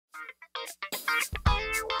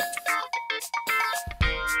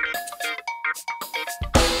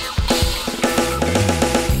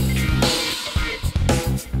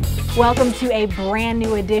Welcome to a brand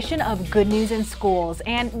new edition of Good News in Schools.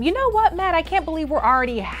 And you know what, Matt? I can't believe we're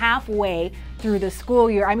already halfway through the school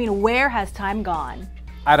year. I mean, where has time gone?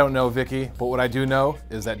 I don't know, Vicki, but what I do know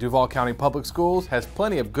is that Duval County Public Schools has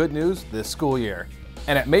plenty of good news this school year.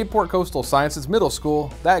 And at Mayport Coastal Sciences Middle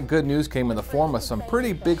School, that good news came in the form of some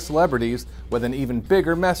pretty big celebrities with an even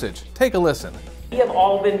bigger message. Take a listen. We have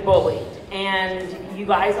all been bullied, and you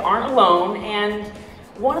guys aren't alone, and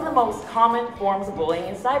one of the most common forms of bullying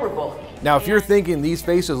is cyberbullying. Now, if you're thinking these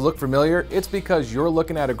faces look familiar, it's because you're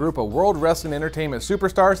looking at a group of World Wrestling Entertainment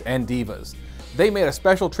Superstars and Divas. They made a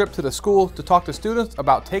special trip to the school to talk to students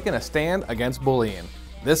about taking a stand against bullying.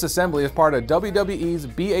 This assembly is part of WWE's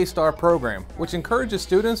Be a Star program, which encourages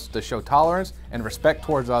students to show tolerance and respect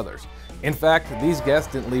towards others. In fact, these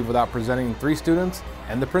guests didn't leave without presenting 3 students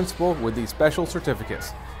and the principal with these special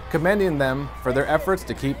certificates, commending them for their efforts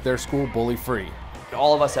to keep their school bully-free.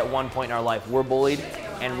 All of us at one point in our life were bullied,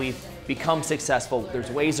 and we've become successful.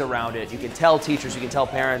 There's ways around it. You can tell teachers, you can tell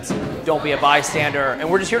parents, don't be a bystander, and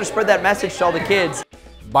we're just here to spread that message to all the kids.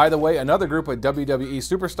 By the way, another group of WWE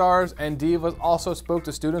Superstars and Divas also spoke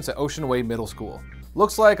to students at Oceanway Middle School.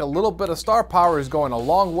 Looks like a little bit of star power is going a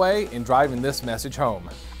long way in driving this message home.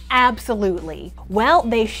 Absolutely. Well,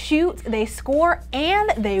 they shoot, they score,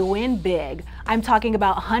 and they win big. I'm talking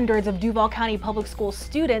about hundreds of Duval County Public School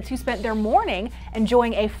students who spent their morning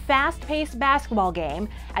enjoying a fast-paced basketball game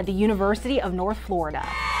at the University of North Florida.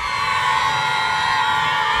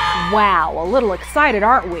 Wow, a little excited,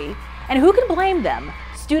 aren't we? And who can blame them?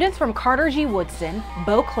 Students from Carter G. Woodson,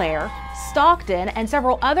 Beauclair, Stockton, and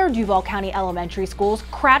several other Duval County elementary schools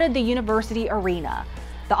crowded the university arena.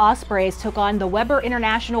 The Ospreys took on the Weber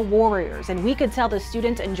International Warriors, and we could tell the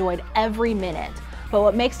students enjoyed every minute. But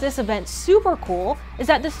what makes this event super cool is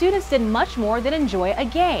that the students did much more than enjoy a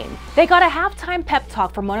game. They got a halftime pep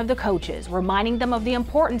talk from one of the coaches, reminding them of the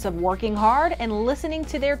importance of working hard and listening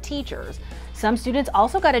to their teachers. Some students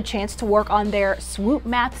also got a chance to work on their swoop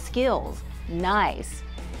math skills. Nice.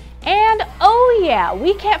 And oh yeah,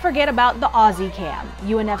 we can't forget about the Aussie Cam.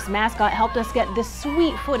 UNF's mascot helped us get this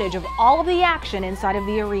sweet footage of all of the action inside of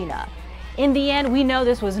the arena. In the end, we know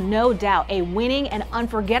this was no doubt a winning and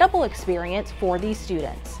unforgettable experience for these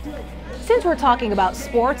students. Since we're talking about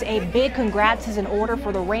sports, a big congrats is in order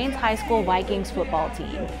for the Rains High School Vikings football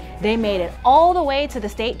team. They made it all the way to the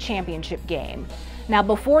state championship game. Now,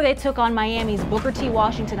 before they took on Miami's Booker T.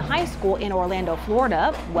 Washington High School in Orlando,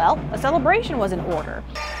 Florida, well, a celebration was in order.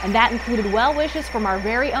 And that included well wishes from our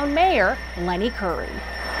very own mayor, Lenny Curry.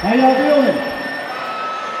 How y'all doing?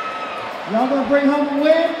 Y'all gonna bring home a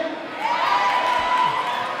win?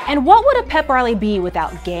 And what would a pep rally be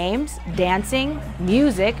without games, dancing,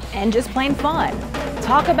 music, and just plain fun?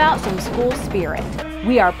 Talk about some school spirit.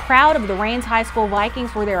 We are proud of the Rains High School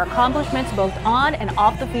Vikings for their accomplishments both on and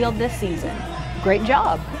off the field this season. Great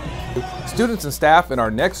job. Students and staff in our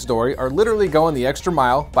next story are literally going the extra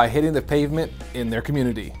mile by hitting the pavement in their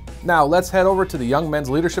community. Now let's head over to the Young Men's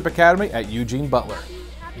Leadership Academy at Eugene Butler.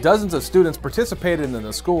 Dozens of students participated in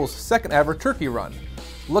the school's second ever turkey run.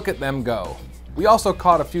 Look at them go. We also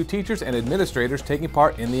caught a few teachers and administrators taking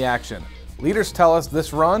part in the action. Leaders tell us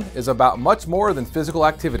this run is about much more than physical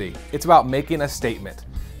activity. It's about making a statement.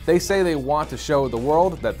 They say they want to show the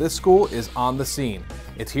world that this school is on the scene.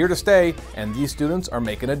 It's here to stay, and these students are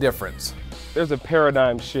making a difference. There's a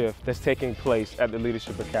paradigm shift that's taking place at the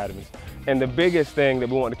Leadership Academies. And the biggest thing that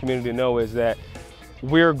we want the community to know is that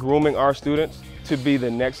we're grooming our students to be the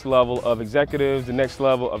next level of executives, the next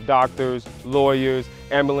level of doctors, lawyers,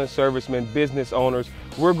 ambulance servicemen, business owners.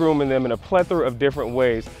 We're grooming them in a plethora of different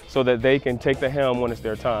ways so that they can take the helm when it's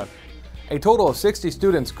their time. A total of 60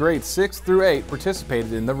 students grades 6 through 8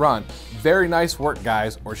 participated in the run. Very nice work,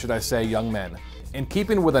 guys, or should I say young men. In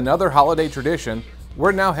keeping with another holiday tradition,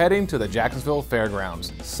 we're now heading to the Jacksonville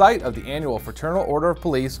Fairgrounds, site of the annual Fraternal Order of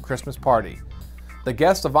Police Christmas party. The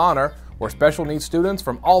guests of honor were special needs students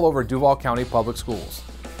from all over Duval County Public Schools.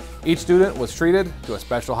 Each student was treated to a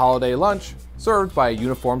special holiday lunch served by a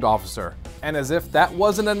uniformed officer. And as if that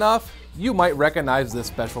wasn't enough, you might recognize this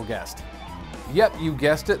special guest. Yep, you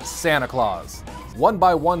guessed it, Santa Claus. One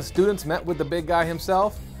by one, students met with the big guy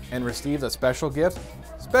himself and received a special gift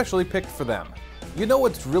specially picked for them. You know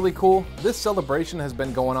what's really cool? This celebration has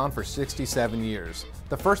been going on for 67 years.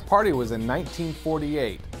 The first party was in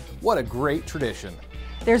 1948. What a great tradition.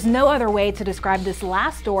 There's no other way to describe this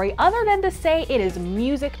last story other than to say it is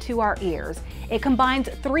music to our ears. It combines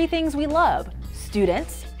 3 things we love: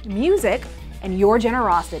 students, music, and your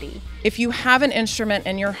generosity. If you have an instrument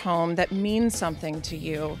in your home that means something to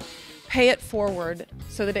you, pay it forward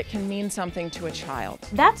so that it can mean something to a child.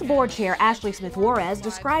 That's Board Chair Ashley Smith-Juarez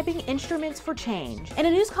describing Instruments for Change. In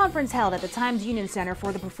a news conference held at the Times Union Center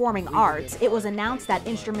for the Performing Arts, it was announced that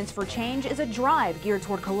Instruments for Change is a drive geared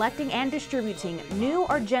toward collecting and distributing new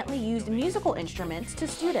or gently used musical instruments to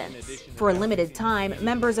students. For a limited time,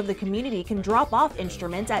 members of the community can drop off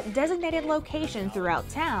instruments at designated locations throughout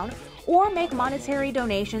town or make monetary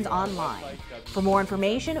donations online. For more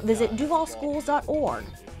information, visit duvalschools.org.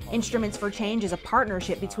 Instruments for Change is a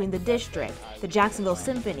partnership between the district, the Jacksonville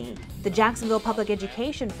Symphony, the Jacksonville Public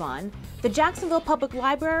Education Fund, the Jacksonville Public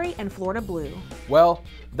Library, and Florida Blue. Well,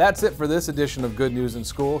 that's it for this edition of Good News in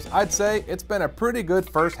Schools. I'd say it's been a pretty good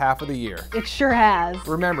first half of the year. It sure has.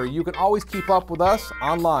 Remember, you can always keep up with us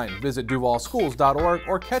online. Visit duvalschools.org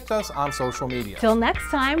or catch us on social media. Till next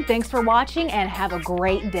time, thanks for watching and have a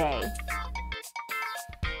great day.